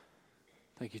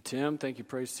Thank you, Tim. Thank you,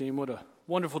 praise team. What a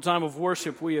wonderful time of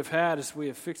worship we have had as we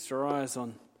have fixed our eyes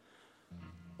on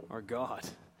our God.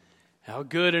 How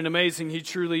good and amazing He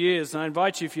truly is. And I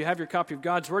invite you, if you have your copy of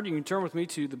God's Word, you can turn with me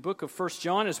to the book of 1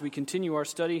 John as we continue our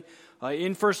study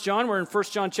in 1 John. We're in 1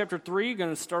 John chapter 3. We're going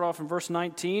to start off in verse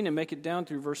 19 and make it down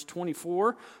through verse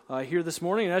 24 here this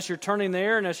morning. And as you're turning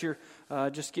there and as you're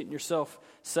just getting yourself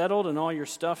settled and all your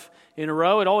stuff in a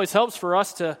row, it always helps for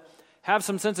us to have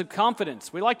some sense of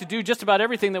confidence. We like to do just about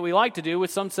everything that we like to do with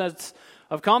some sense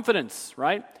of confidence,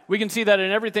 right? We can see that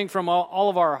in everything from all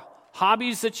of our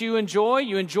hobbies that you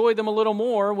enjoy them a little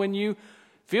more when you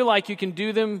feel like you can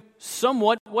do them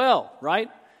somewhat well, right?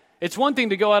 It's one thing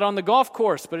to go out on the golf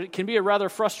course, but it can be a rather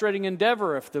frustrating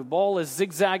endeavor if the ball is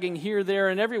zigzagging here, there,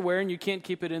 and everywhere, and you can't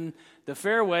keep it in the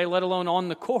fairway, let alone on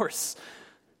the course.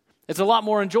 It's a lot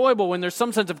more enjoyable when there's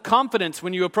some sense of confidence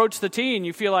when you approach the tee and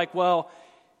you feel like, well,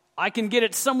 I can get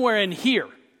it somewhere in here,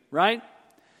 right?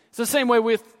 It's the same way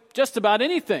with just about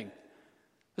anything.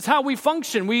 It's how we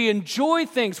function. We enjoy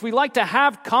things. We like to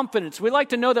have confidence. We like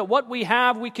to know that what we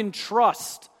have, we can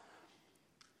trust.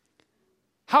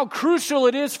 How crucial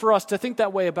it is for us to think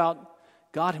that way about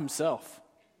God Himself.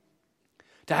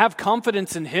 To have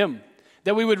confidence in Him.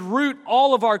 That we would root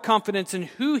all of our confidence in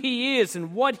who He is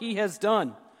and what He has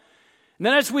done. And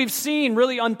then as we've seen,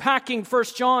 really unpacking 1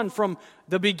 John from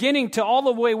the beginning to all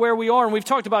the way where we are, and we've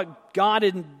talked about God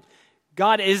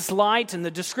is light and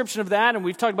the description of that, and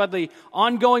we've talked about the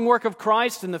ongoing work of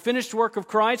Christ and the finished work of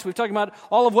Christ. We've talked about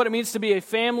all of what it means to be a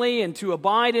family and to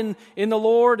abide in the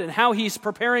Lord and how He's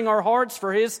preparing our hearts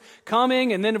for His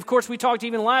coming. And then, of course, we talked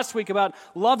even last week about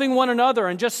loving one another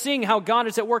and just seeing how God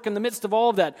is at work in the midst of all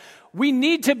of that. We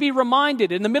need to be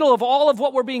reminded in the middle of all of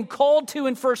what we're being called to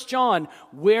in 1 John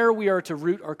where we are to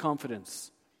root our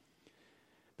confidence.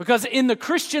 Because in the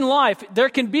Christian life, there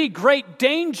can be great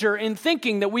danger in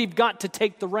thinking that we've got to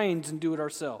take the reins and do it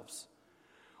ourselves.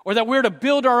 Or that we're to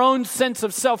build our own sense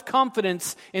of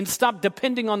self-confidence and stop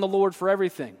depending on the Lord for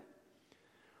everything.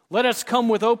 Let us come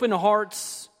with open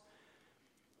hearts,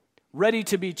 ready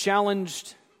to be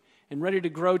challenged and ready to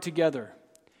grow together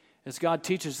as God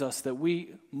teaches us that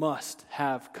we must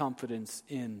have confidence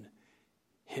in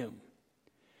Him.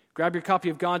 Grab your copy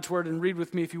of God's Word and read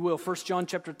with me, if you will, 1 John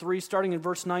chapter 3, starting in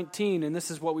verse 19, and this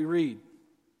is what we read.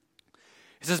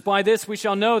 It says, "By this we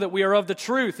shall know that we are of the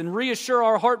truth and reassure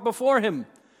our heart before Him.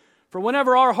 For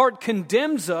whenever our heart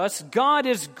condemns us, God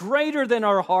is greater than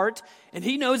our heart, and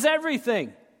He knows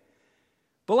everything.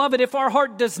 Beloved, if our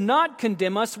heart does not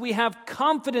condemn us, we have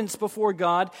confidence before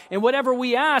God, and whatever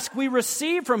we ask, we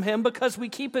receive from Him because we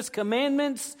keep His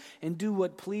commandments and do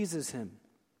what pleases Him.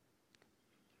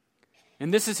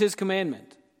 And this is His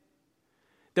commandment,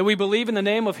 that we believe in the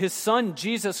name of His Son,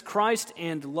 Jesus Christ,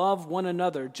 and love one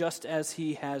another just as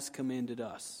He has commanded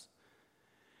us.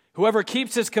 Whoever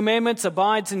keeps His commandments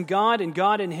abides in God, and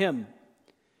God in him.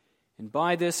 And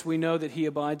by this we know that He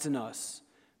abides in us,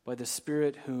 by the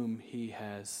Spirit whom He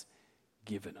has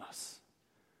given us."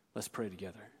 Let's pray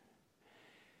together.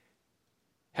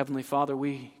 Heavenly Father,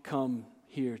 we come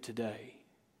here today,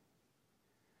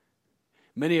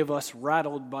 many of us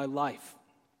rattled by life.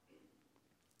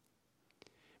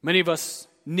 Many of us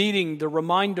needing the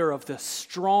reminder of the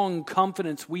strong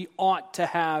confidence we ought to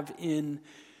have in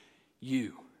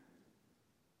You.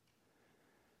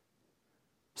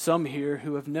 Some here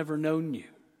who have never known You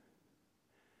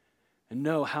and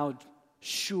know how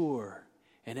sure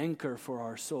an anchor for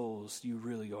our souls You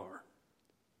really are.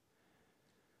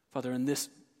 Father, in this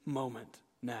moment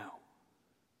now,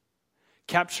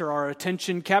 capture our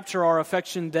attention, capture our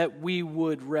affection, that we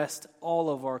would rest all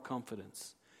of our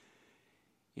confidence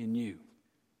in You,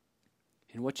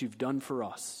 in what You've done for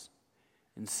us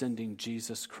in sending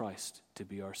Jesus Christ to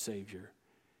be our Savior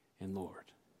and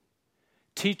Lord.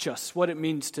 Teach us what it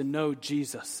means to know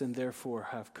Jesus and therefore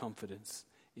have confidence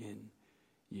in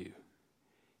You.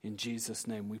 In Jesus'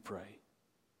 name we pray.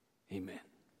 Amen.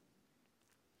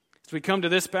 As we come to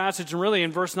this passage, and really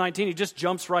in verse 19, he just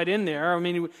jumps right in there. I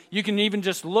mean, you can even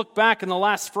just look back in the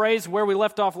last phrase where we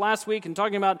left off last week and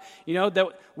talking about,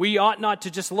 that we ought not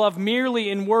to just love merely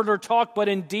in word or talk, but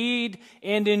in deed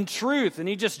and in truth. And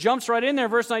he just jumps right in there,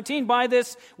 verse 19, "By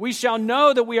this we shall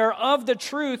know that we are of the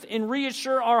truth and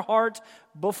reassure our heart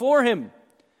before Him."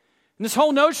 And this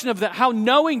whole notion of how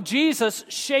knowing Jesus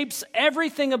shapes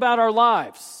everything about our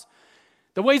lives.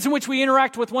 The ways in which we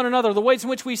interact with one another, the ways in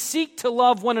which we seek to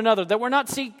love one another, that we're not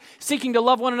seeking to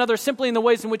love one another simply in the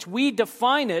ways in which we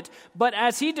define it, but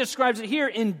as he describes it here,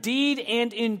 in deed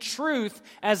and in truth,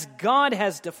 as God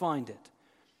has defined it.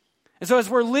 And so as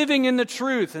we're living in the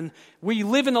truth and we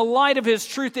live in the light of His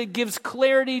truth, it gives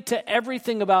clarity to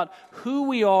everything about who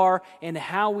we are and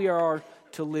how we are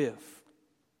to live.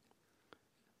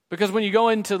 Because when you go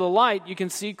into the light, you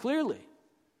can see clearly.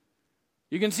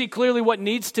 You can see clearly what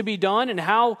needs to be done and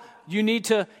how you need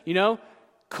to,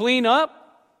 clean up.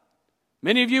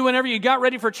 Many of you, whenever you got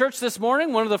ready for church this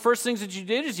morning, one of the first things that you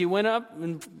did is you went up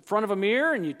in front of a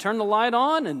mirror and you turned the light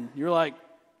on and you're like,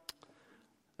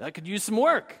 that could use some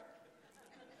work.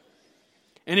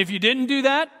 And if you didn't do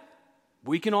that,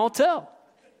 we can all tell.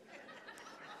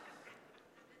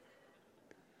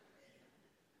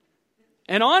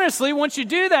 And honestly, once you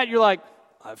do that, you're like,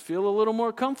 I feel a little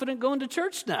more confident going to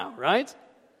church now, right?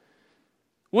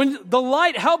 When the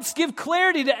light helps give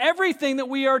clarity to everything that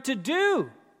we are to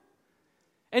do.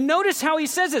 And notice how he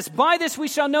says this, by this we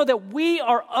shall know that we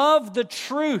are of the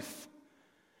truth.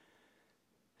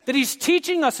 That he's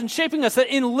teaching us and shaping us, that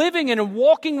in living and in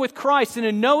walking with Christ and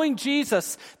in knowing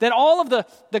Jesus, that all of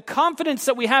the confidence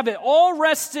that we have, it all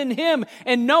rests in Him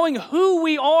and knowing who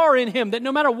we are in Him. That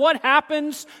no matter what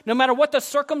happens, no matter what the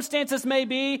circumstances may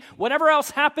be, whatever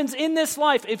else happens in this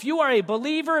life, if you are a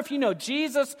believer, if you know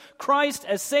Jesus Christ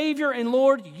as Savior and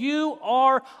Lord, you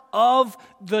are of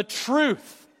the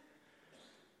truth.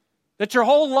 That your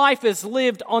whole life is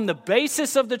lived on the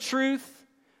basis of the truth,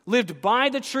 lived by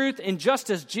the truth, and just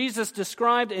as Jesus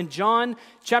described in John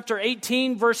chapter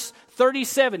 18, verse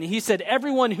 37, he said,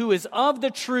 everyone who is of the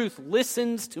truth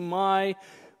listens to my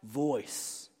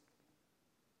voice.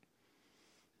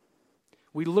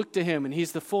 We look to Him, and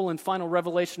He's the full and final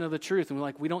revelation of the truth, and we're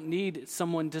like, we don't need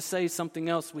someone to say something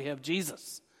else. We have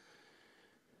Jesus.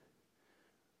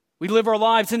 We live our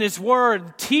lives in His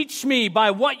Word. Teach me by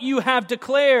what you have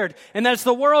declared. And as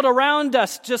the world around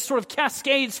us just sort of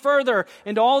cascades further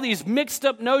into all these mixed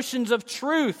up notions of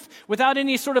truth without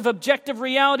any sort of objective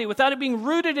reality, without it being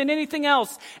rooted in anything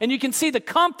else. And you can see the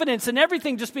confidence and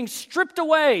everything just being stripped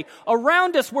away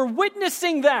around us. We're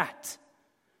witnessing that.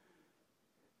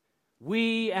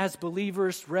 We as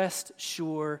believers rest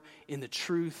sure in the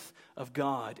truth of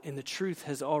God. And the truth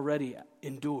has already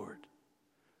endured.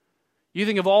 You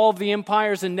think of all of the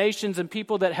empires and nations and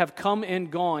people that have come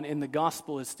and gone, and the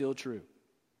gospel is still true.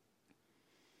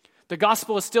 The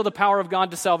gospel is still the power of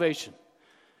God to salvation.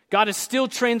 God is still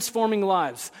transforming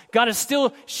lives. God is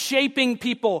still shaping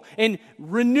people and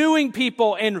renewing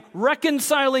people and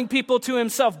reconciling people to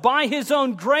Himself by His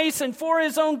own grace and for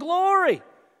His own glory.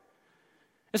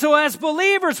 And so as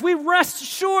believers, we rest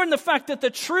sure in the fact that the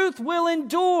truth will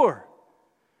endure.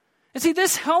 And see,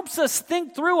 this helps us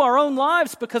think through our own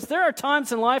lives, because there are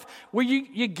times in life where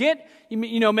you get,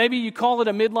 maybe you call it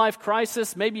a midlife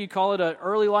crisis, maybe you call it an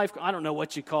early life, I don't know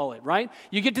what you call it, right?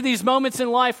 You get to these moments in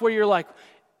life where you're like,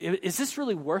 is this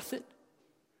really worth it?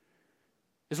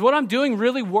 Is what I'm doing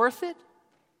really worth it?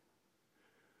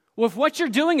 Well, if what you're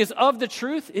doing is of the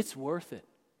truth, it's worth it.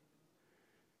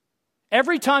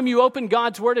 Every time you open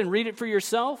God's Word and read it for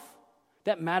yourself,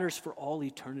 that matters for all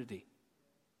eternity.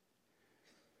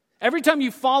 Every time you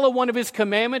follow one of His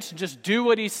commandments and just do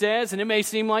what He says, and it may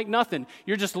seem like nothing,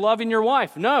 you're just loving your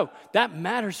wife. No, that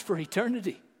matters for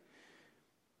eternity.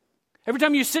 Every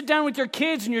time you sit down with your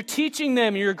kids and you're teaching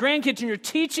them, and your grandkids, and you're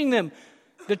teaching them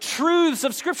the truths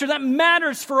of Scripture, that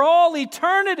matters for all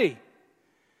eternity.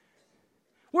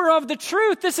 We're of the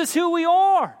truth. This is who we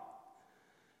are.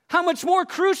 How much more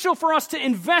crucial for us to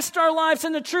invest our lives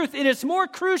in the truth. It is more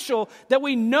crucial that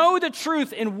we know the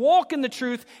truth and walk in the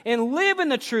truth and live in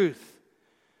the truth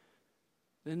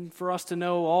than for us to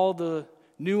know all the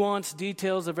nuanced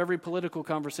details of every political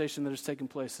conversation that has taken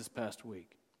place this past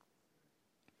week.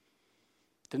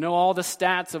 To know all the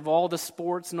stats of all the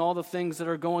sports and all the things that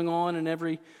are going on in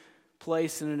every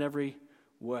place and in every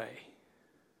way.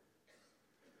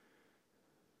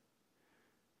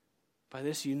 By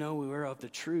this you know we are of the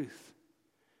truth.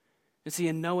 And see,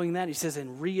 in knowing that, he says,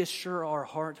 and reassure our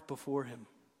heart before Him.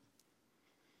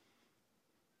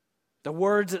 The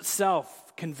words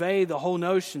itself convey the whole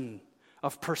notion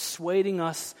of persuading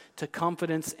us to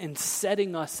confidence and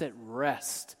setting us at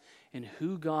rest in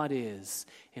who God is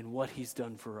and what He's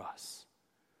done for us.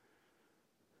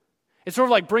 It's sort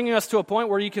of like bringing us to a point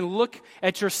where you can look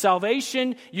at your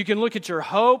salvation, you can look at your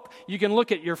hope, you can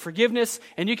look at your forgiveness,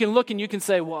 and you can look and you can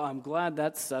say, well, I'm glad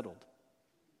that's settled.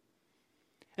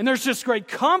 And there's just great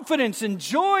confidence and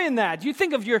joy in that. You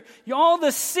think of all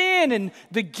the sin and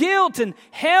the guilt and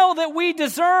hell that we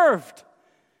deserved.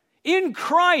 In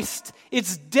Christ,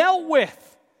 it's dealt with.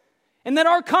 And that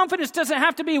our confidence doesn't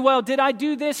have to be, well, did I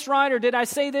do this right, or did I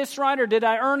say this right, or did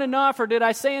I earn enough, or did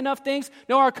I say enough things?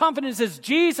 No, our confidence is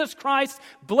Jesus Christ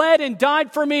bled and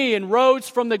died for me and rose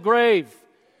from the grave.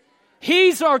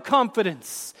 He's our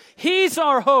confidence. He's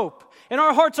our hope. And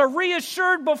our hearts are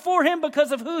reassured before Him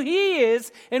because of who He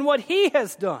is and what He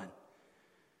has done.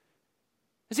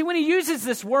 You see, when He uses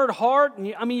this word heart,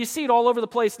 and you see it all over the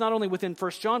place, not only within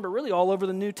 1 John, but really all over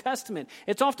the New Testament.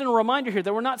 It's often a reminder here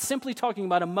that we're not simply talking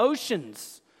about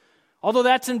emotions. Although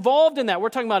that's involved in that. We're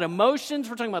talking about emotions,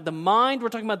 we're talking about the mind, we're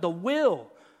talking about the will.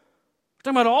 We're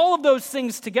talking about all of those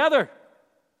things together.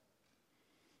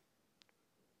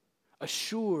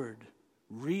 Assured,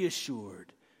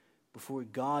 reassured before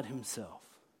God Himself.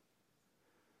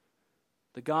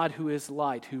 The God who is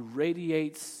light, who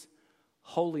radiates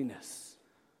holiness.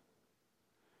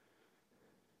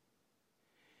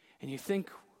 And you think,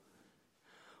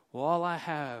 well, all I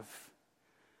have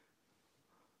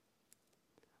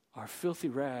are filthy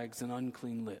rags and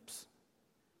unclean lips.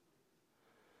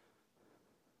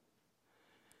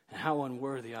 And how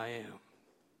unworthy I am.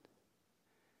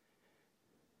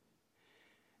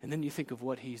 And then you think of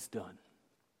what He's done.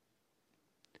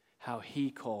 How He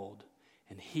called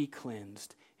and He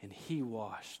cleansed and He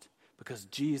washed. Because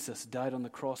Jesus died on the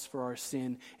cross for our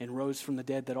sin and rose from the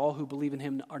dead, that all who believe in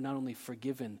Him are not only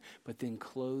forgiven, but then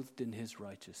clothed in His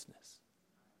righteousness.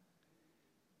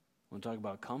 When we talk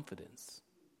about confidence,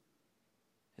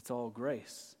 it's all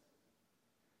grace.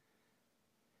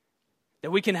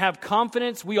 That we can have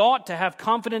confidence, we ought to have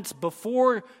confidence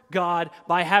before God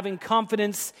by having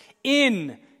confidence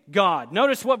in God.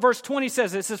 Notice what verse 20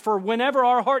 says. It says, for whenever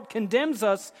our heart condemns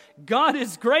us, God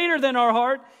is greater than our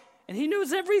heart, and He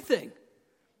knows everything.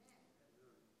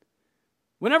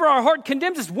 Whenever our heart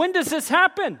condemns us, when does this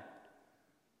happen?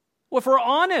 Well, if we're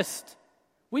honest,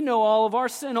 we know all of our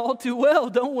sin all too well,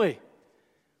 don't we?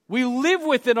 We live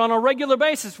with it on a regular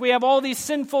basis. We have all these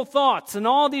sinful thoughts and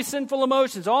all these sinful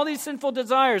emotions, all these sinful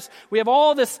desires. We have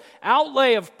all this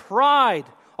outlay of pride,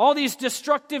 all these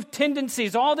destructive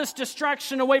tendencies, all this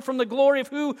distraction away from the glory of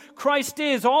who Christ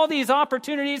is, all these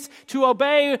opportunities to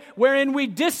obey wherein we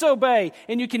disobey.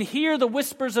 And you can hear the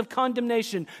whispers of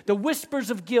condemnation, the whispers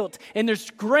of guilt. And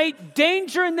there's great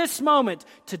danger in this moment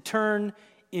to turn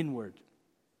inward.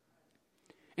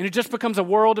 And it just becomes a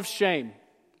world of shame.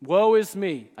 Woe is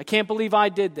me. I can't believe I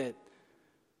did that.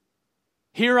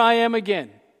 Here I am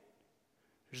again.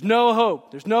 There's no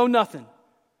hope. There's no nothing.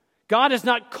 God has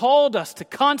not called us to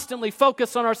constantly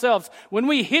focus on ourselves. When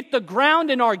we hit the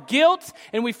ground in our guilt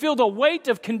and we feel the weight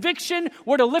of conviction,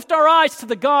 we're to lift our eyes to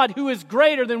the God who is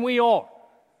greater than we are.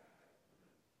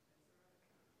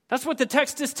 That's what the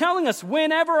text is telling us.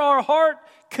 Whenever our heart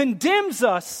condemns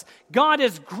us, God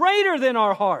is greater than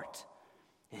our heart.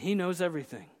 And He knows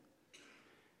everything.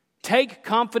 Take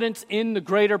confidence in the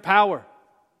greater power.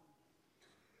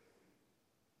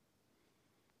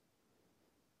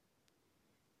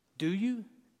 Do you?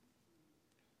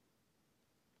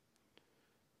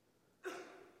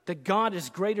 That God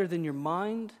is greater than your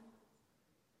mind?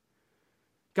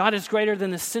 God is greater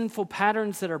than the sinful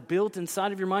patterns that are built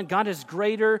inside of your mind. God is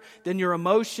greater than your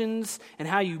emotions and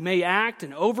how you may act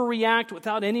and overreact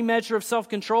without any measure of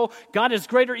self-control. God is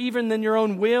greater even than your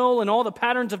own will and all the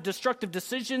patterns of destructive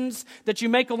decisions that you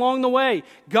make along the way.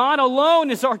 God alone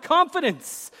is our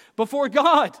confidence before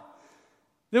God.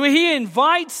 That He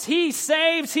invites, He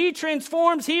saves, He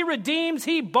transforms, He redeems,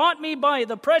 He bought me by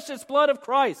the precious blood of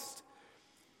Christ.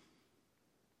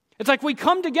 It's like we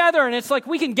come together and it's like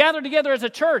we can gather together as a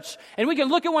church and we can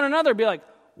look at one another and be like,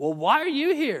 well, why are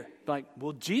you here? Like,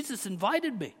 well, Jesus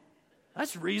invited me.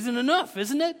 That's reason enough,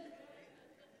 isn't it?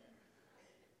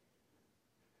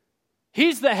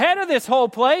 He's the head of this whole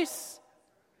place.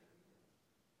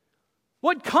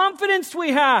 What confidence we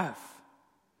have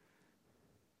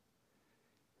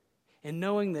in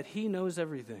knowing that He knows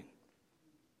everything.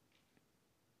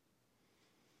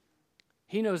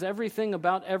 He knows everything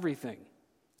about everything.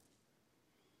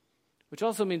 Which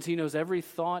also means He knows every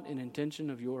thought and intention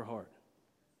of your heart.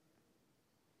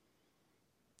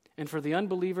 And for the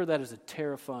unbeliever, that is a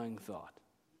terrifying thought.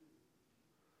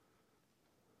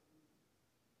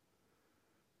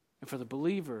 And for the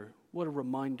believer, what a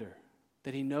reminder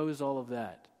that He knows all of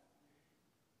that.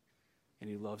 And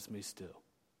He loves me still.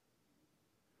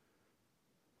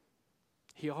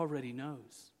 He already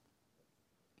knows.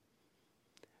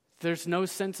 There's no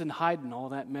sense in hiding all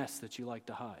that mess that you like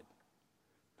to hide.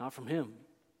 Not from Him.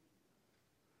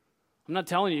 I'm not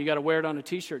telling you got to wear it on a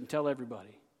t-shirt and tell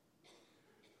everybody.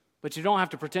 But you don't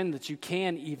have to pretend that you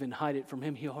can even hide it from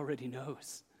Him. He already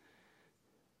knows.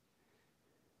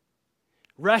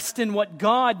 Rest in what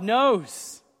God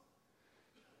knows.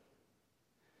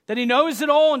 That He knows it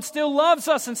all and still loves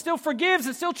us and still forgives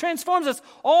and still transforms us.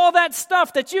 All that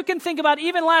stuff that you can think about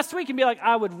even last week and be like,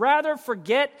 I would rather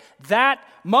forget that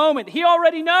moment. He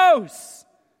already knows.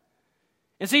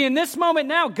 And see, in this moment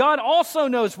now, God also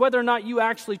knows whether or not you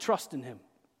actually trust in him.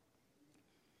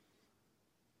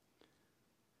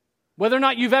 Whether or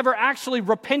not you've ever actually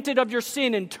repented of your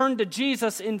sin and turned to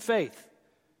Jesus in faith.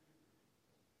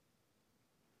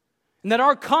 And that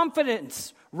our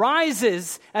confidence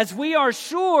rises as we are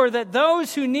sure that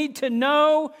those who need to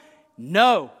know.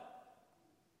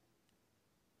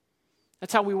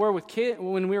 That's how we were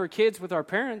when we were kids with our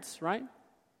parents, right?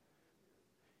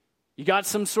 You got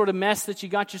some sort of mess that you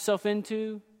got yourself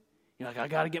into. You're like, I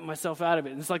got to get myself out of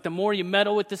it. And it's like the more you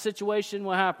meddle with the situation,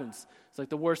 what happens? It's like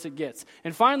the worse it gets.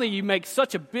 And finally, you make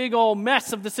such a big old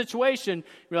mess of the situation,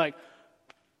 you're like,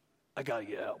 I got to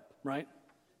get help, right?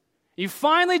 You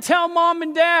finally tell mom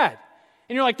and dad.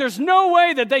 And you're like, there's no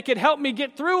way that they could help me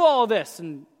get through all this.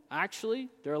 And actually,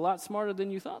 they're a lot smarter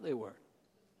than you thought they were.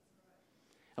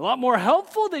 A lot more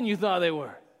helpful than you thought they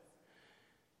were.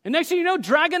 And next thing you know,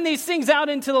 dragging these things out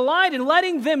into the light and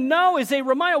letting them know is a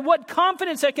reminder of what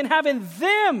confidence I can have in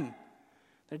them.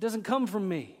 That it doesn't come from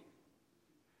me.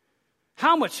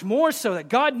 How much more so that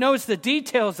God knows the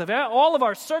details of all of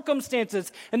our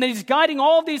circumstances and that he's guiding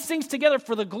all of these things together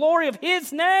for the glory of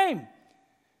his name.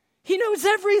 He knows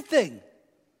everything.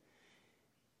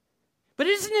 But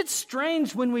isn't it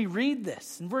strange when we read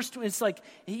this? In verse 20, it's like,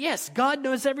 yes, God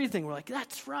knows everything. We're like,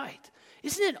 that's right.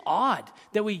 Isn't it odd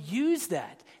that we use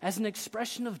that as an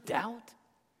expression of doubt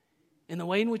in the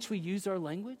way in which we use our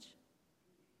language?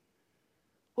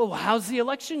 Well, how's the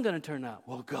election going to turn out?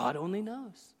 Well, God only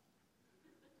knows.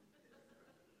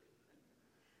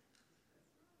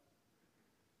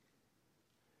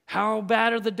 How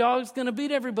bad are the dogs going to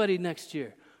beat everybody next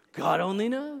year? God only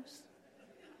knows.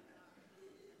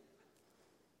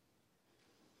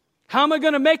 How am I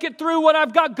going to make it through what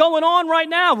I've got going on right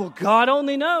now? Well, God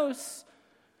only knows.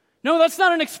 No, that's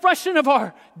not an expression of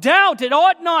our doubt. It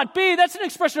ought not be. That's an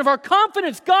expression of our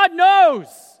confidence. God knows.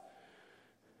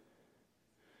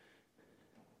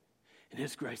 And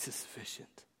his grace is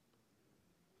sufficient.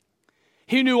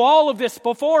 He knew all of this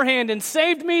beforehand and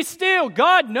saved me still.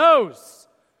 God knows.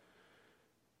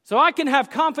 So I can have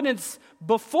confidence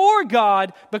before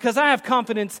God because I have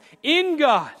confidence in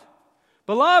God.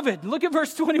 Beloved, look at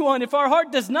verse 21. If our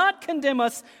heart does not condemn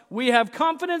us, we have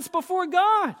confidence before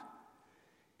God.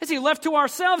 As he left to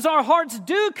ourselves, our hearts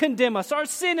do condemn us. Our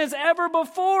sin is ever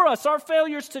before us. Our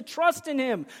failures to trust in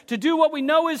him, to do what we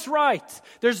know is right.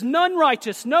 There's none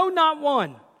righteous, no, not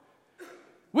one.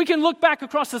 We can look back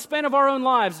across the span of our own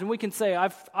lives and we can say,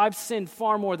 I've sinned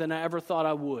far more than I ever thought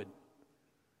I would.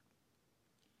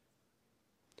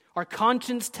 Our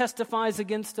conscience testifies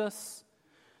against us.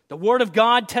 The Word of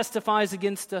God testifies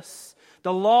against us.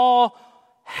 The law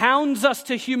hounds us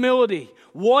to humility.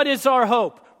 What is our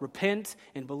hope? Repent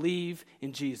and believe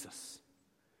in Jesus.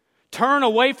 Turn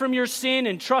away from your sin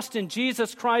and trust in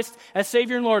Jesus Christ as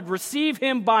Savior and Lord. Receive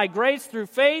him by grace through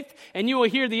faith, and you will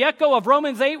hear the echo of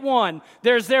Romans 8:1.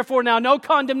 There is therefore now no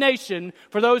condemnation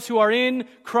for those who are in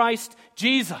Christ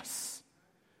Jesus.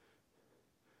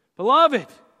 Beloved,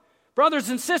 brothers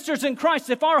and sisters in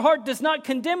Christ, if our heart does not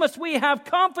condemn us, we have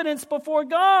confidence before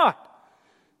God.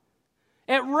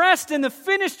 At rest in the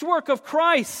finished work of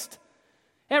Christ.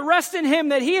 At rest in him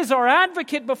that he is our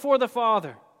advocate before the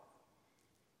Father.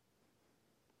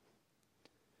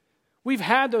 We've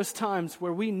had those times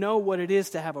where we know what it is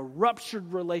to have a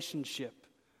ruptured relationship.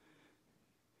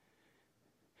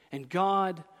 And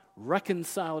God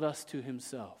reconciled us to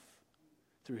himself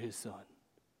through his Son.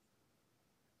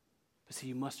 But see,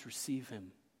 you must receive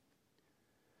him.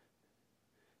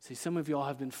 See, some of y'all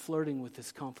have been flirting with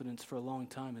this confidence for a long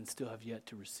time and still have yet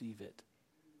to receive it.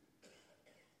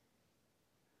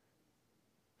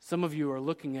 Some of you are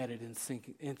looking at it and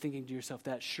thinking to yourself,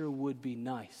 that sure would be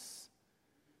nice.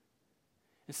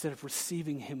 Instead of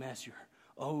receiving him as your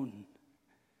own.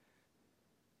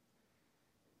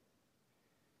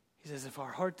 He says, if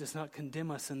our heart does not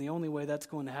condemn us, and the only way that's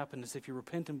going to happen is if you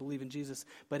repent and believe in Jesus.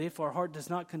 But if our heart does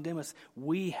not condemn us,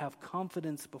 we have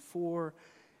confidence before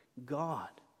God.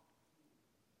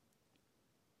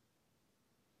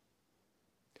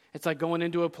 It's like going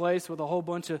into a place with a whole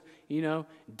bunch of,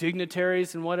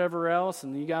 dignitaries and whatever else,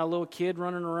 and you got a little kid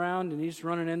running around, and he's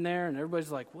running in there, and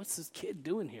everybody's like, what's this kid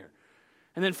doing here?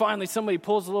 And then finally somebody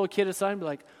pulls the little kid aside and be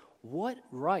like, what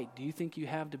right do you think you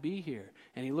have to be here?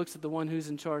 And he looks at the one who's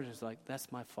in charge and is like,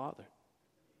 that's my father.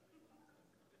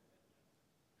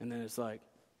 And then it's like,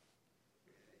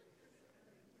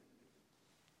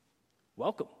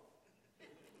 welcome.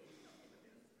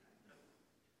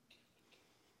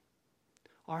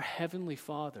 Our Heavenly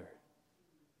Father,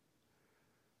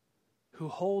 who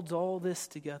holds all this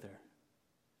together,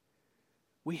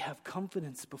 we have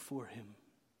confidence before him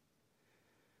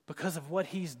because of what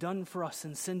he's done for us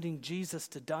in sending Jesus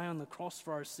to die on the cross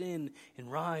for our sin and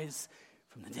rise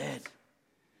from the dead.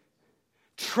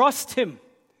 Trust him.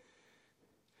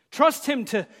 Trust him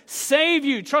to save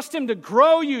you. Trust him to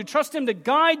grow you. Trust him to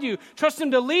guide you. Trust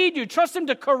him to lead you. Trust him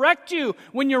to correct you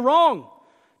when you're wrong.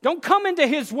 Don't come into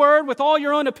his word with all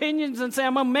your own opinions and say,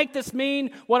 I'm going to make this mean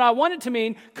what I want it to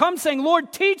mean. Come saying,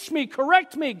 Lord, teach me,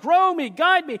 correct me, grow me,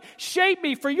 guide me, shape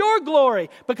me for your glory,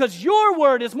 because your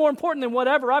word is more important than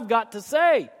whatever I've got to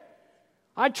say.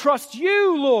 I trust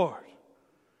you, Lord.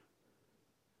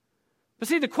 But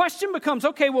see, the question becomes,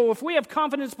 okay, well, if we have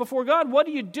confidence before God, what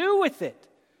do you do with it?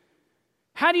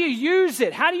 How do you use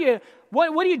it?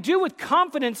 What do you do with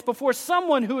confidence before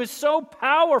someone who is so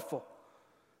powerful?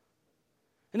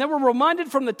 And then we're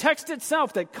reminded from the text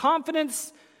itself that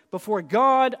confidence before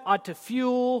God ought to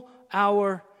fuel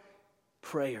our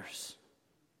prayers.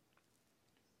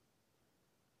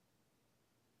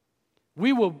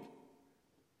 We will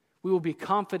be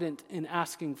confident in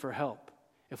asking for help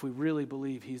if we really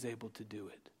believe he's able to do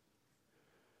it.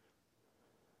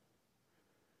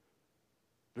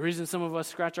 The reason some of us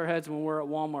scratch our heads when we're at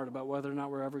Walmart about whether or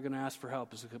not we're ever going to ask for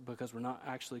help is because we're not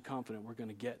actually confident we're going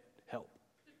to get help.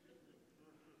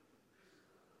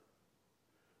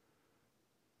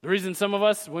 The reason some of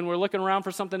us, when we're looking around for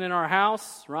something in our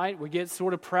house, right, we get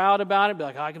sort of proud about it, be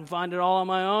like, I can find it all on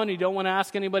my own. You don't want to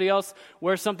ask anybody else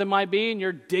where something might be, and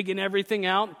you're digging everything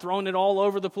out and throwing it all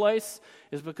over the place,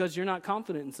 is because you're not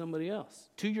confident in somebody else.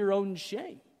 To your own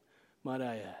shame, might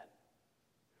I add.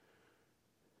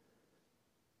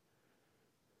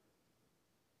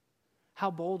 How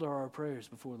bold are our prayers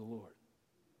before the Lord?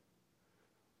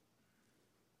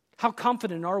 How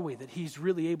confident are we that he's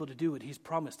really able to do what he's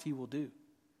promised he will do?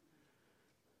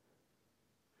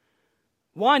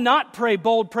 Why not pray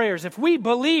bold prayers? If we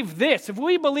believe this, if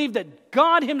we believe that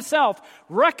God himself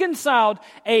reconciled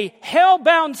a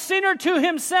hell-bound sinner to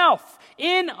himself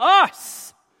in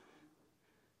us,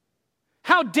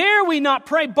 how dare we not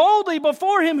pray boldly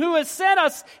before him who has set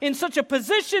us in such a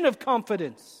position of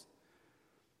confidence?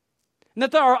 And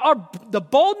that the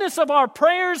boldness of our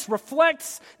prayers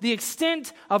reflects the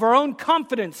extent of our own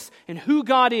confidence in who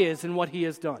God is and what he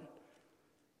has done.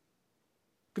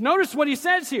 Notice what he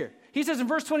says here. He says in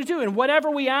verse 22, and whatever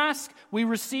we ask, we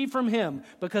receive from him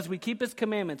because we keep his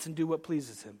commandments and do what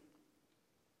pleases him.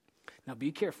 Now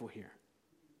be careful here.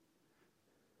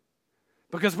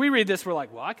 Because we read this, we're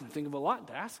like, well, I can think of a lot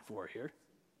to ask for here.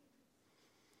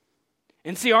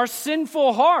 And see, our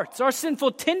sinful hearts, our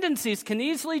sinful tendencies can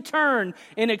easily turn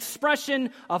an expression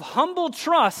of humble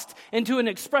trust into an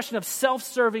expression of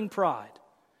self-serving pride.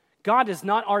 God is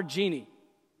not our genie.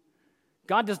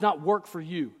 God does not work for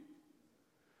you.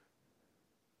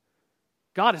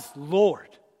 God is Lord.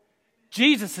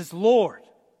 Jesus is Lord.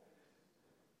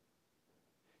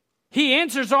 He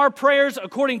answers our prayers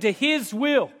according to his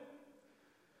will.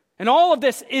 And all of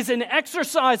this is an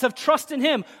exercise of trust in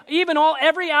him.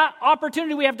 Every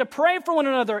opportunity we have to pray for one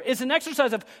another is an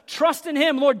exercise of trust in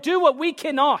him. Lord, do what we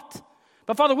cannot.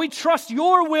 But Father, we trust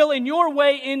your will and your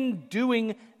way in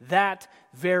doing that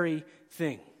very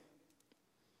thing.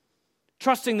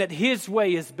 Trusting that his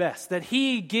way is best, that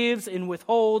he gives and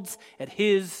withholds at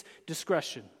his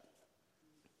discretion.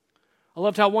 I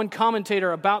loved how one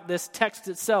commentator about this text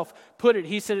itself put it.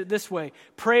 He said it this way: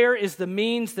 prayer is the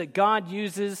means that God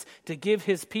uses to give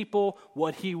his people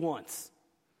what he wants.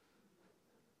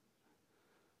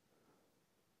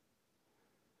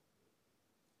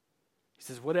 He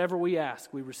says, whatever we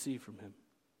ask, we receive from him.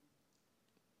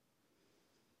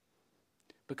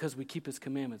 Because we keep his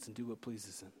commandments and do what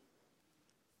pleases him.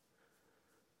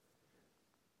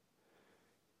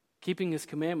 Keeping his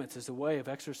commandments is a way of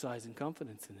exercising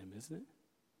confidence in him, isn't it?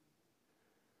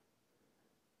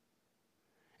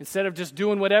 Instead of just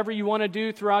doing whatever you want to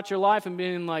do throughout your life and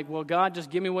being like, well, God, just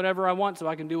give me whatever I want so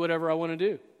I can do whatever I want to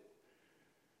do.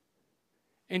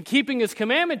 In keeping his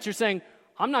commandments, you're saying,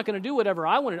 I'm not going to do whatever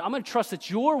I want to do. I'm going to trust that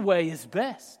your way is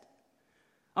best.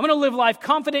 I'm going to live life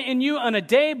confident in you on a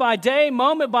day-by-day,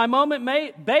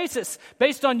 moment-by-moment basis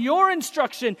based on your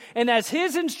instruction and as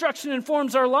his instruction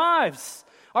informs our lives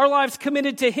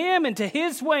committed to him and to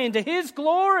his way and to his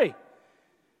glory,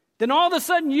 then all of a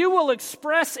sudden you will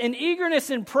express an eagerness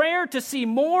in prayer to see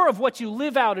more of what you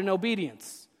live out in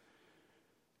obedience.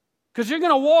 Because you're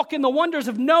going to walk in the wonders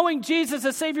of knowing Jesus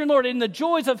as Savior and Lord, in the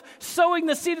joys of sowing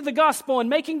the seed of the gospel and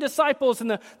making disciples,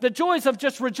 and the joys of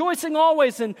just rejoicing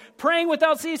always and praying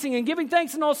without ceasing and giving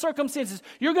thanks in all circumstances.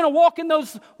 You're going to walk in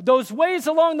those ways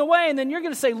along the way, and then you're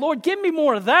going to say, Lord, give me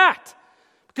more of that.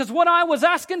 Because what I was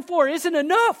asking for isn't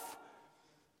enough.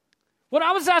 What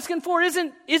I was asking for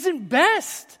isn't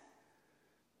best.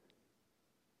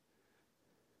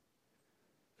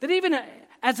 That even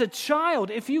as a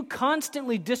child, if you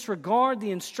constantly disregard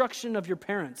the instruction of your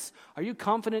parents, are you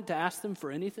confident to ask them for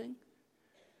anything?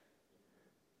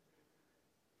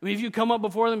 I mean, if you come up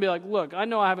before them and be like, look, I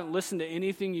know I haven't listened to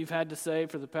anything you've had to say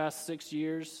for the past 6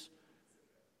 years,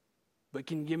 but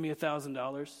can you give me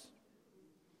 $1,000?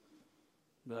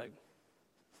 Be like,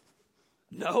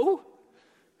 no?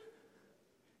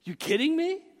 You kidding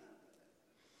me?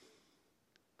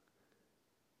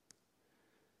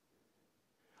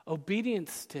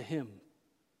 Obedience to Him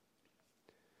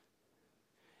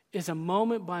is a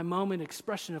moment-by-moment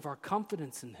expression of our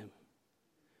confidence in Him.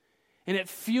 And it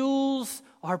fuels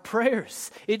our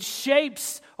prayers. It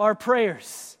shapes our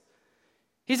prayers.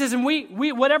 He says, and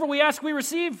we whatever we ask, we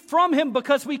receive from Him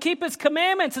because we keep His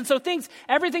commandments. And so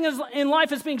everything in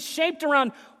life is being shaped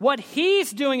around what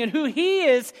He's doing and who He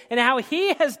is and how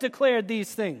He has declared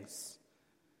these things.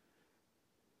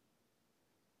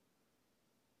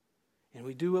 And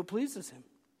we do what pleases Him.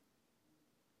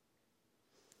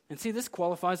 And see, this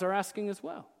qualifies our asking as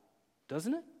well,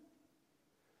 doesn't it?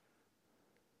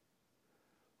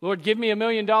 Lord, give me $1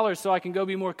 million so I can go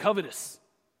be more covetous.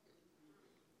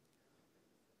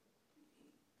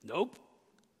 Nope.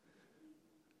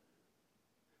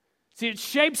 See, it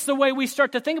shapes the way we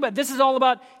start to think about it. This is all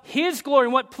about His glory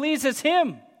and what pleases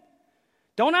Him.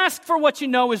 Don't ask for what you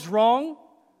know is wrong.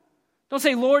 Don't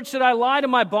say, Lord, should I lie to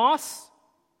my boss?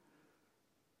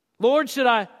 Lord, should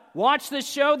I watch this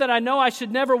show that I know I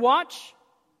should never watch?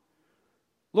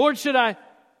 Lord, should I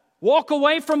walk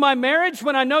away from my marriage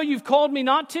when I know you've called me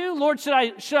not to? Lord, should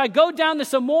I go down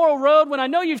this immoral road when I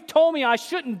know you've told me I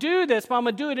shouldn't do this, but I'm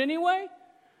going to do it anyway?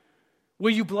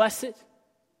 Will you bless it?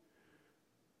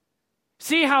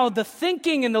 See how the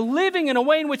thinking and the living in a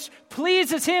way in which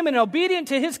pleases Him and obedient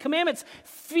to His commandments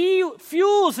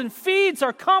fuels and feeds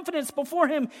our confidence before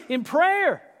Him in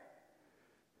prayer.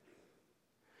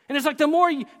 And it's like the more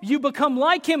you become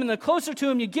like Him and the closer to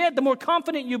Him you get, the more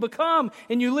confident you become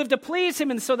and you live to please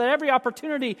Him. And so that every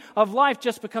opportunity of life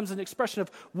just becomes an expression of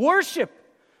worship.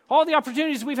 All the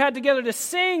opportunities we've had together to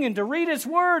sing and to read His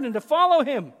Word and to follow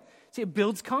Him. See, it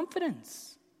builds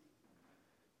confidence.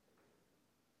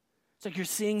 It's like you're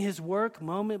seeing His work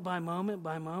moment by moment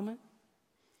by moment.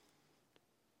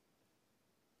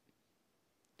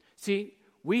 See,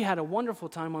 we had a wonderful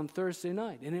time on Thursday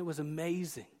night, and it was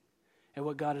amazing at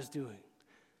what God is doing.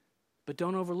 But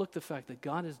don't overlook the fact that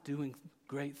God is doing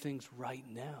great things right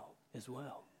now as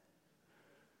well.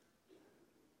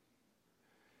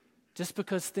 Just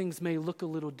because things may look a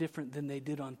little different than they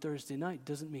did on Thursday night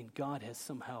doesn't mean God has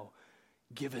somehow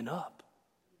given up.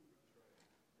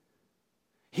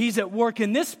 He's at work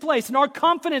in this place, and our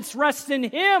confidence rests in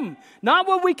Him. Not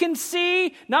what we can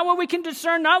see, not what we can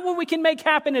discern, not what we can make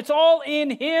happen. It's all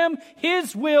in Him,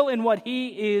 His will, and what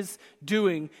He is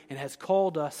doing and has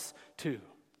called us to.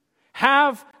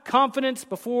 Have confidence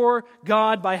before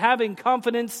God by having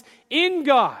confidence in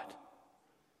God.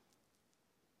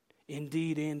 In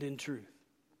deed and in truth.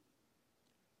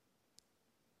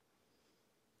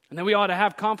 And then we ought to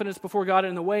have confidence before God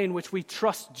in the way in which we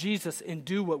trust Jesus and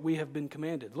do what we have been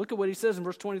commanded. Look at what He says in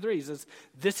verse 23. He says,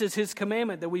 this is His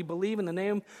commandment, that we believe in the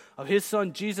name of His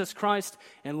Son, Jesus Christ,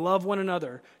 and love one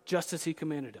another just as He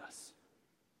commanded us.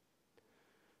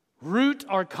 Root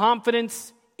our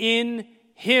confidence in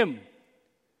Him.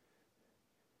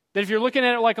 That if you're looking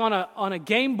at it like on a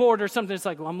game board or something, it's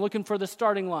like, well, I'm looking for the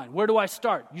starting line. Where do I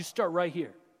start? You start right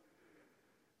here.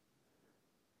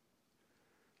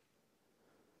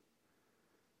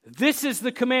 This is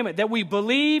the commandment, that we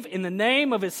believe in the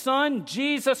name of His Son,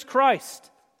 Jesus Christ.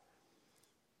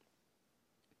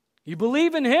 You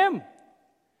believe in Him.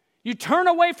 You turn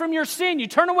away from your sin. You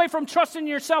turn away from trusting in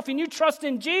yourself, and you trust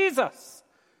in Jesus.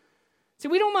 See,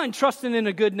 we don't mind trusting in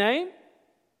a good name.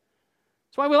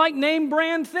 That's why we like name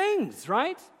brand things,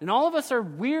 right? And all of us are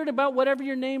weird about whatever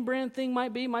your name brand thing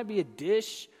might be. It might be a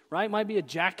dish, right? It might be a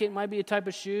jacket. It might be a type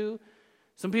of shoe.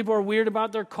 Some people are weird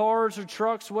about their cars or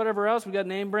trucks, whatever else. We got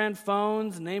name brand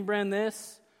phones, name brand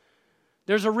this.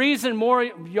 There's a reason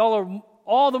y'all are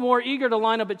all the more eager to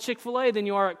line up at Chick-fil-A than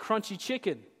you are at Crunchy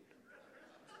Chicken.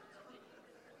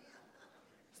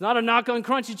 It's not a knock on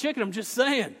Crunchy Chicken, I'm just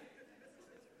saying.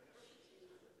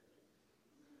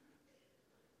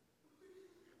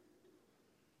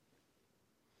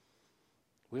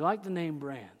 We like the name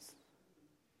brands.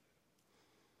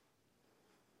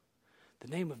 The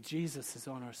name of Jesus is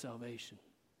on our salvation.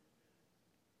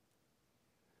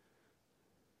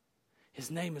 His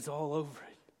name is all over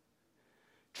it.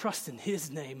 Trust in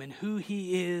his name and who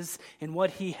he is and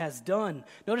what he has done.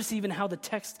 Notice even how the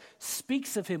text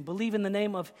speaks of him. Believe in the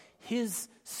name of his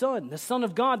Son, the Son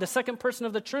of God, the second person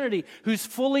of the Trinity, who's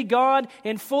fully God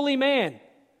and fully man.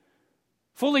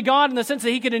 Fully God in the sense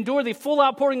that he could endure the full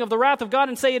outpouring of the wrath of God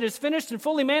and say it is finished, and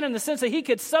fully man in the sense that he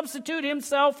could substitute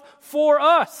himself for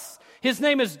us. His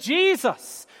name is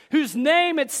Jesus, whose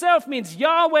name itself means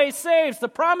Yahweh saves, the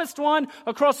promised one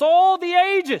across all the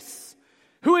ages.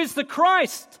 Who is the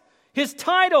Christ, his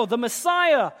title, the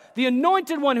Messiah, the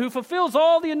anointed one who fulfills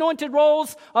all the anointed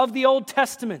roles of the Old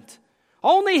Testament.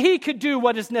 Only he could do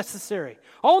what is necessary.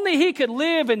 Only he could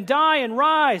live and die and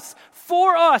rise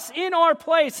for us in our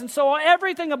place. And so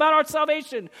everything about our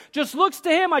salvation just looks to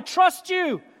him. I trust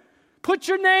you. Put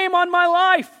your name on my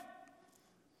life.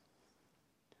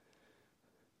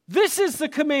 This is the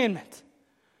commandment.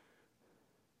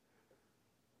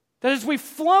 That as we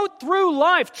float through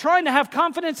life trying to have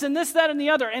confidence in this, that, and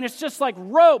the other, and it's just like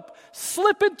rope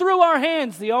slipping through our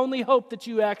hands, the only hope that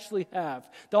you actually have,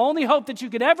 the only hope that you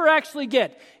could ever actually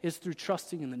get is through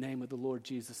trusting in the name of the Lord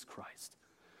Jesus Christ.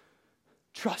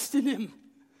 Trust in him.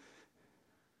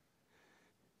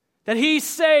 That he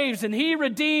saves and he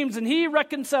redeems and he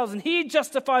reconciles and he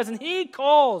justifies and he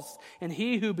calls. And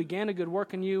he who began a good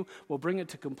work in you will bring it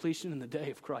to completion in the day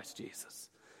of Christ Jesus.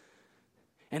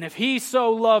 And if he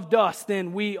so loved us,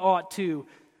 then we ought to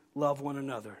love one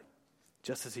another,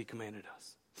 just as he commanded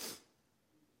us.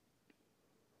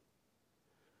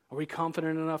 Are we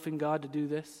confident enough in God to do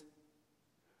this?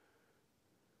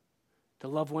 To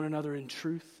love one another in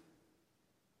truth?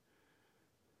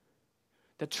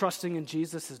 That trusting in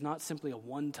Jesus is not simply a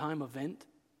one-time event.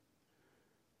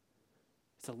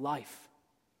 It's a life.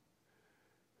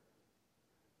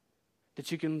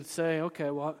 That you can say,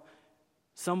 okay, well,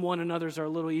 some one another's are a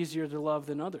little easier to love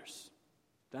than others.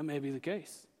 That may be the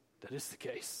case. That is the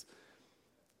case.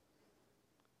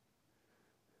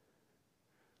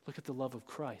 Look at the love of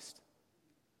Christ.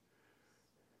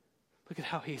 Look at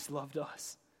how he's loved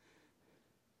us.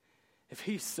 If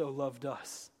he so loved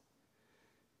us,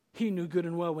 he knew good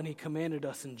and well when he commanded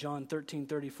us in John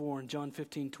 13:34 and John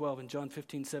 15:12 and John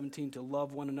 15:17 to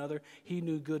love one another. He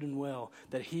knew good and well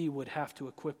that he would have to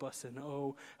equip us, and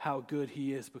oh, how good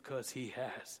he is because he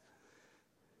has.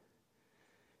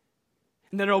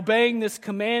 And that obeying this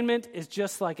commandment is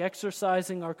just like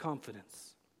exercising our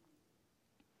confidence.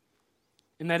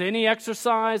 And that any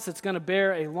exercise that's going to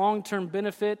bear a long-term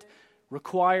benefit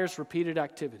requires repeated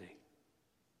activity.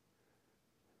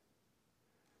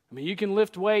 I mean, you can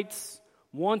lift weights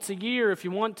once a year if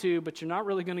you want to, but you're not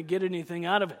really going to get anything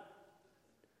out of it.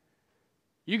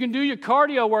 You can do your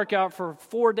cardio workout for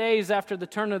 4 days after the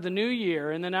turn of the new year,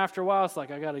 and then after a while, it's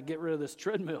like, I got to get rid of this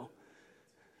treadmill.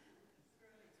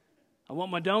 I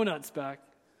want my donuts back.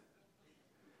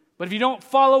 But if you don't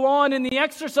follow on in the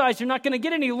exercise, you're not going to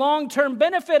get any long-term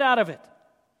benefit out of it.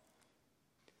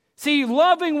 See,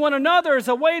 loving one another is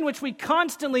a way in which we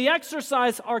constantly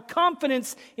exercise our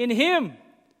confidence in him.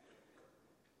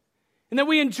 And that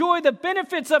we enjoy the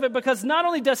benefits of it, because not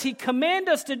only does he command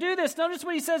us to do this, notice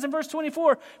what he says in verse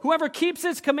 24, whoever keeps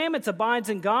his commandments abides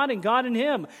in God and God in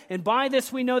him. And by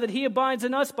this we know that he abides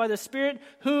in us by the Spirit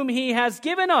whom he has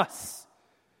given us.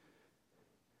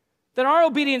 That our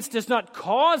obedience does not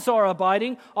cause our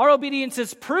abiding. Our obedience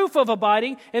is proof of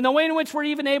abiding. And the way in which we're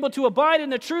even able to abide in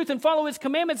the truth and follow his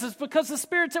commandments is because the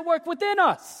Spirit's at work within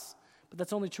us. But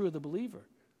that's only true of the believer.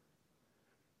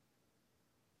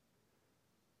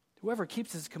 Whoever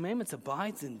keeps his commandments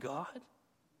abides in God.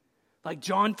 Like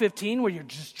John 15, where you're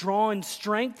just drawing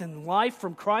strength and life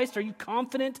from Christ. Are you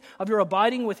confident of your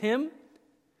abiding with him?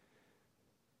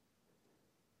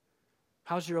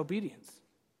 How's your obedience?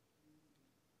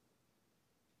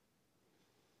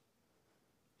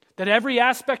 That every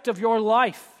aspect of your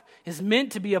life is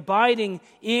meant to be abiding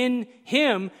in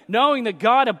him, knowing that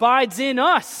God abides in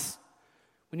us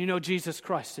when you know Jesus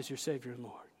Christ as your Savior and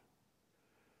Lord.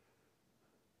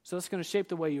 So that's going to shape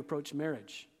the way you approach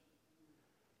marriage.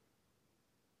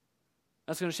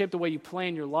 That's going to shape the way you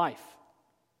plan your life.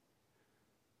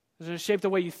 It's going to shape the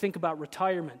way you think about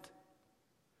retirement.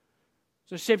 It's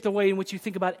going to shape the way in which you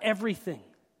think about everything.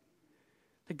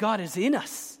 That God is in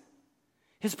us.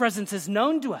 His presence is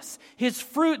known to us. His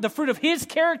fruit, the fruit of his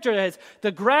character is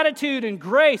the gratitude and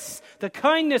grace, the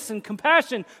kindness and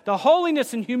compassion, the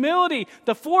holiness and humility,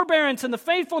 the forbearance and the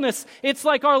faithfulness. It's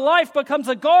like our life becomes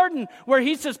a garden where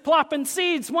he's just plopping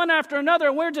seeds one after another,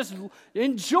 and we're just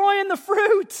enjoying the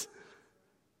fruit.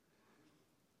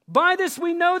 By this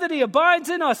we know that he abides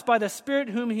in us by the Spirit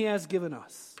whom he has given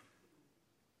us.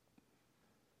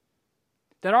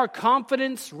 That our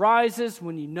confidence rises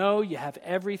when you know you have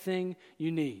everything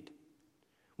you need.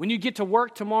 When you get to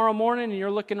work tomorrow morning and you're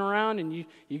looking around and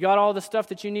you got all the stuff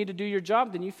that you need to do your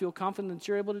job, then you feel confident that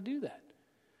you're able to do that.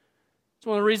 It's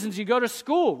one of the reasons you go to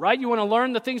school, right? You want to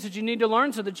learn the things that you need to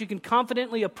learn so that you can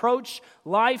confidently approach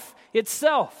life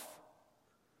itself.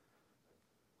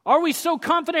 Are we so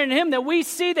confident in Him that we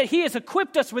see that He has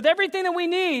equipped us with everything that we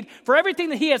need for everything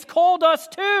that He has called us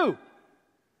to?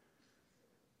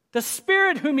 The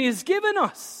Spirit whom He has given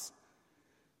us.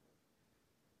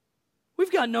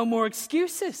 We've got no more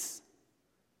excuses.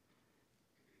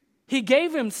 He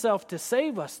gave Himself to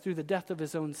save us through the death of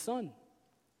His own Son.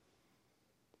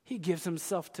 He gives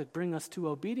Himself to bring us to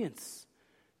obedience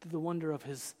through the wonder of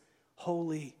His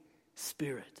Holy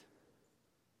Spirit.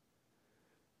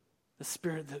 The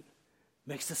Spirit that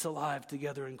makes us alive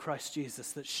together in Christ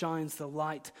Jesus, that shines the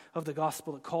light of the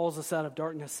gospel, that calls us out of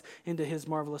darkness into His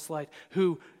marvelous light,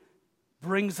 who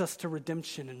brings us to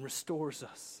redemption and restores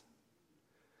us.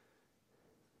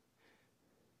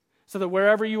 So that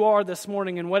wherever you are this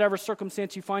morning, in whatever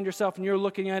circumstance you find yourself, and you're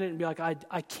looking at it and be like,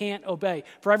 I can't obey.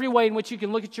 For every way in which you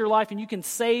can look at your life and you can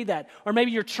say that, or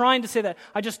maybe you're trying to say that,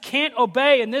 I just can't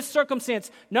obey in this circumstance.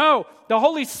 No, the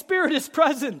Holy Spirit is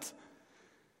present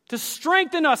to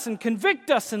strengthen us and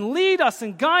convict us and lead us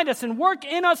and guide us and work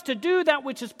in us to do that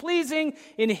which is pleasing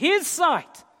in His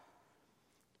sight.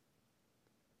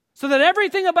 So that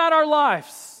everything about our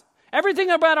lives, everything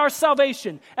about our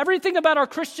salvation, everything about our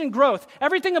Christian growth,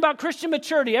 everything about Christian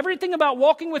maturity, everything about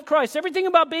walking with Christ, everything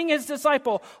about being His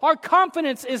disciple, our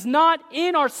confidence is not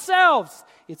in ourselves,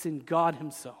 it's in God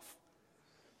Himself.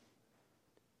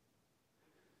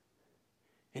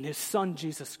 In His Son,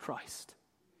 Jesus Christ.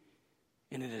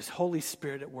 And in His Holy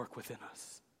Spirit at work within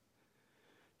us.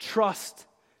 Trust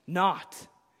not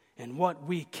in what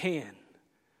we can.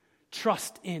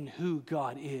 Trust in who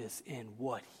God is and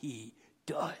what He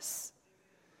does.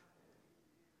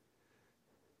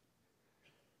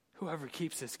 Whoever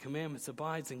keeps His commandments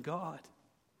abides in God.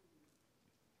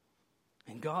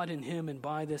 And God in Him, and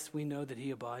by this we know that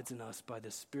He abides in us by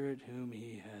the Spirit whom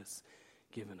He has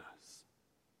given us.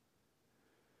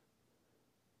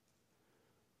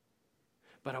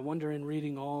 But I wonder, in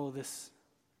reading all of this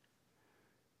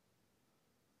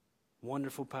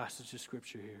wonderful passage of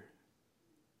Scripture here,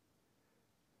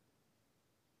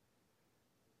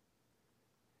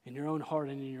 in your own heart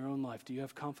and in your own life, do you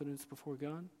have confidence before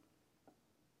God?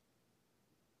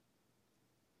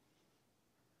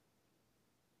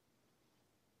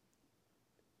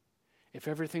 If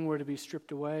everything were to be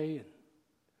stripped away and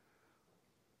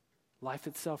life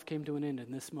itself came to an end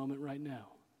in this moment right now,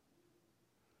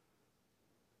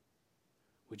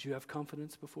 would you have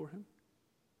confidence before Him?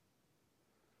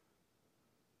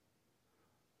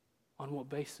 On what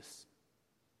basis?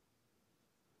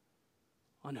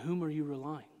 On whom are you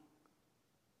relying?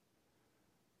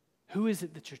 Who is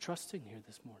it that you're trusting here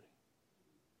this morning?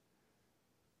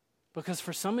 Because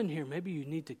for some in here, maybe you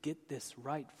need to get this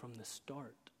right from the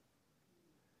start.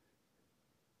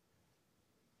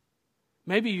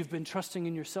 Maybe you've been trusting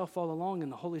in yourself all along and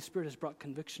the Holy Spirit has brought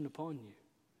conviction upon you.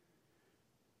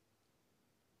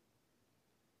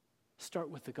 Start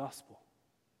with the gospel.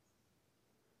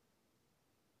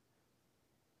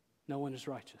 No one is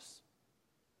righteous.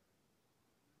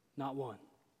 Not one.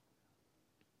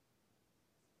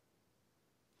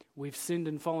 We've sinned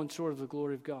and fallen short of the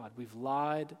glory of God. We've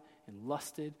lied and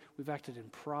lusted. We've acted in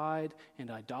pride and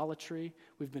idolatry.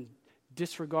 We've been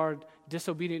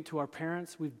disobedient to our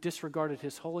parents. We've disregarded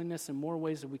His holiness in more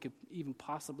ways than we could even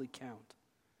possibly count.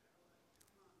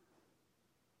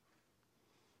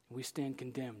 We stand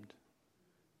condemned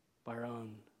by our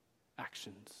own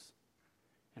actions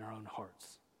and our own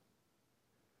hearts.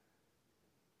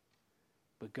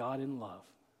 But God in love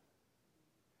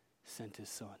sent His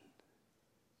Son.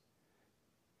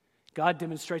 God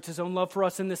demonstrates His own love for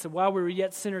us in this, that while we were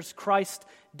yet sinners, Christ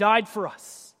died for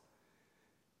us.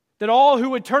 That all who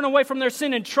would turn away from their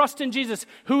sin and trust in Jesus,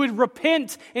 who would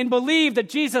repent and believe that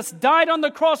Jesus died on the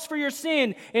cross for your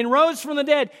sin and rose from the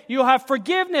dead, you'll have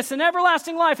forgiveness and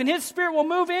everlasting life, and His Spirit will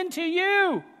move into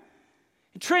you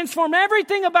and transform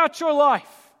everything about your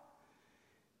life.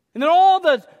 And then all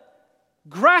the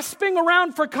grasping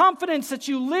around for confidence that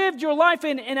you lived your life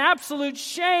in absolute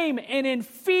shame and in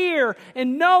fear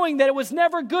and knowing that it was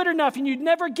never good enough and you'd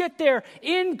never get there,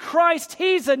 in Christ,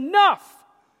 He's enough.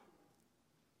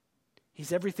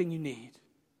 He's everything you need.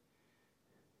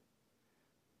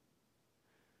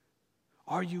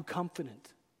 Are you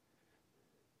confident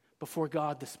before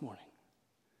God this morning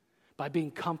by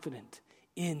being confident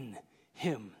in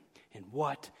Him and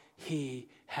what He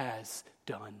has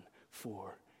done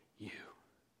for you?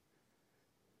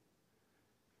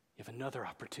 You have another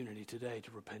opportunity today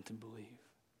to repent and believe.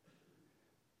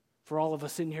 For all of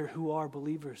us in here who are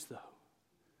believers, though,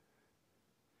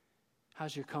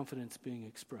 how's your confidence being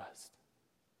expressed?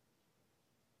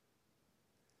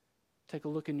 Take a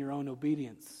look in your own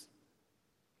obedience.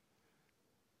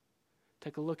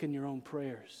 Take a look in your own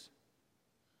prayers.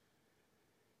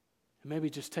 And maybe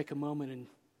just take a moment and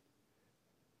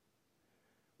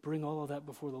bring all of that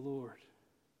before the Lord.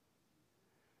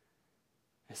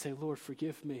 And say, Lord,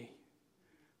 forgive me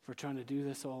for trying to do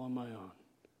this all on my own.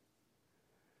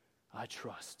 I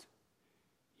trust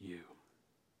you.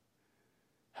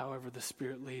 However the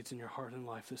Spirit leads in your heart and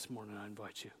life this morning, I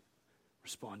invite you,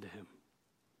 respond to Him.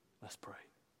 Let's pray.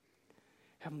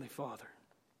 Heavenly Father,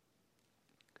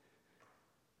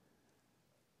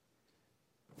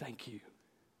 thank you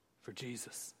for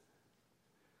Jesus.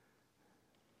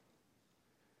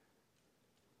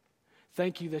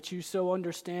 Thank you that you so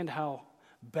understand how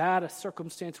bad a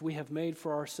circumstance we have made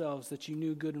for ourselves that you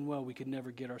knew good and well we could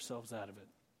never get ourselves out of it.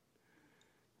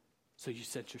 So you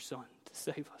sent your Son to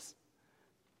save us.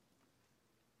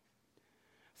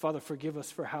 Father, forgive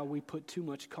us for how we put too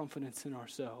much confidence in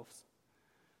ourselves.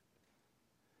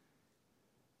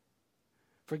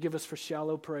 Forgive us for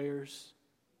shallow prayers.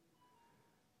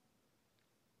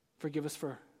 Forgive us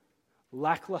for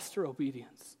lackluster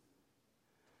obedience.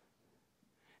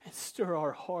 And stir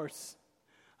our hearts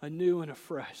anew and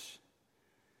afresh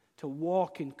to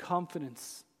walk in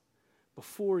confidence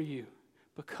before you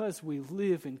because we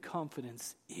live in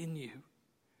confidence in you.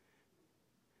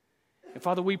 And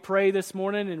Father, we pray this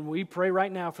morning and we pray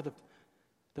right now for the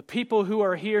people who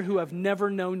are here who have never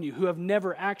known you, who have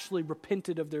never actually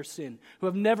repented of their sin, who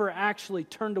have never actually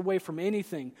turned away from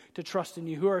anything to trust in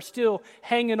you, who are still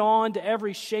hanging on to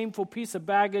every shameful piece of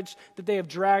baggage that they have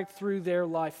dragged through their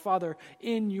life. Father,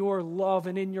 in your love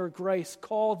and in your grace,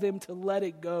 call them to let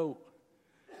it go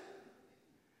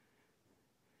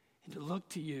and to look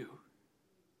to you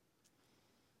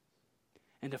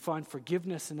and to find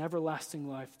forgiveness and everlasting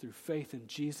life through faith in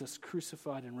Jesus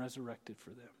crucified and resurrected for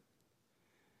them.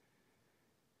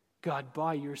 God,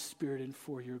 by your Spirit and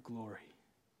for your glory,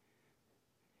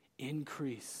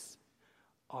 increase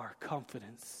our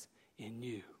confidence in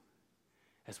you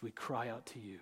as we cry out to you.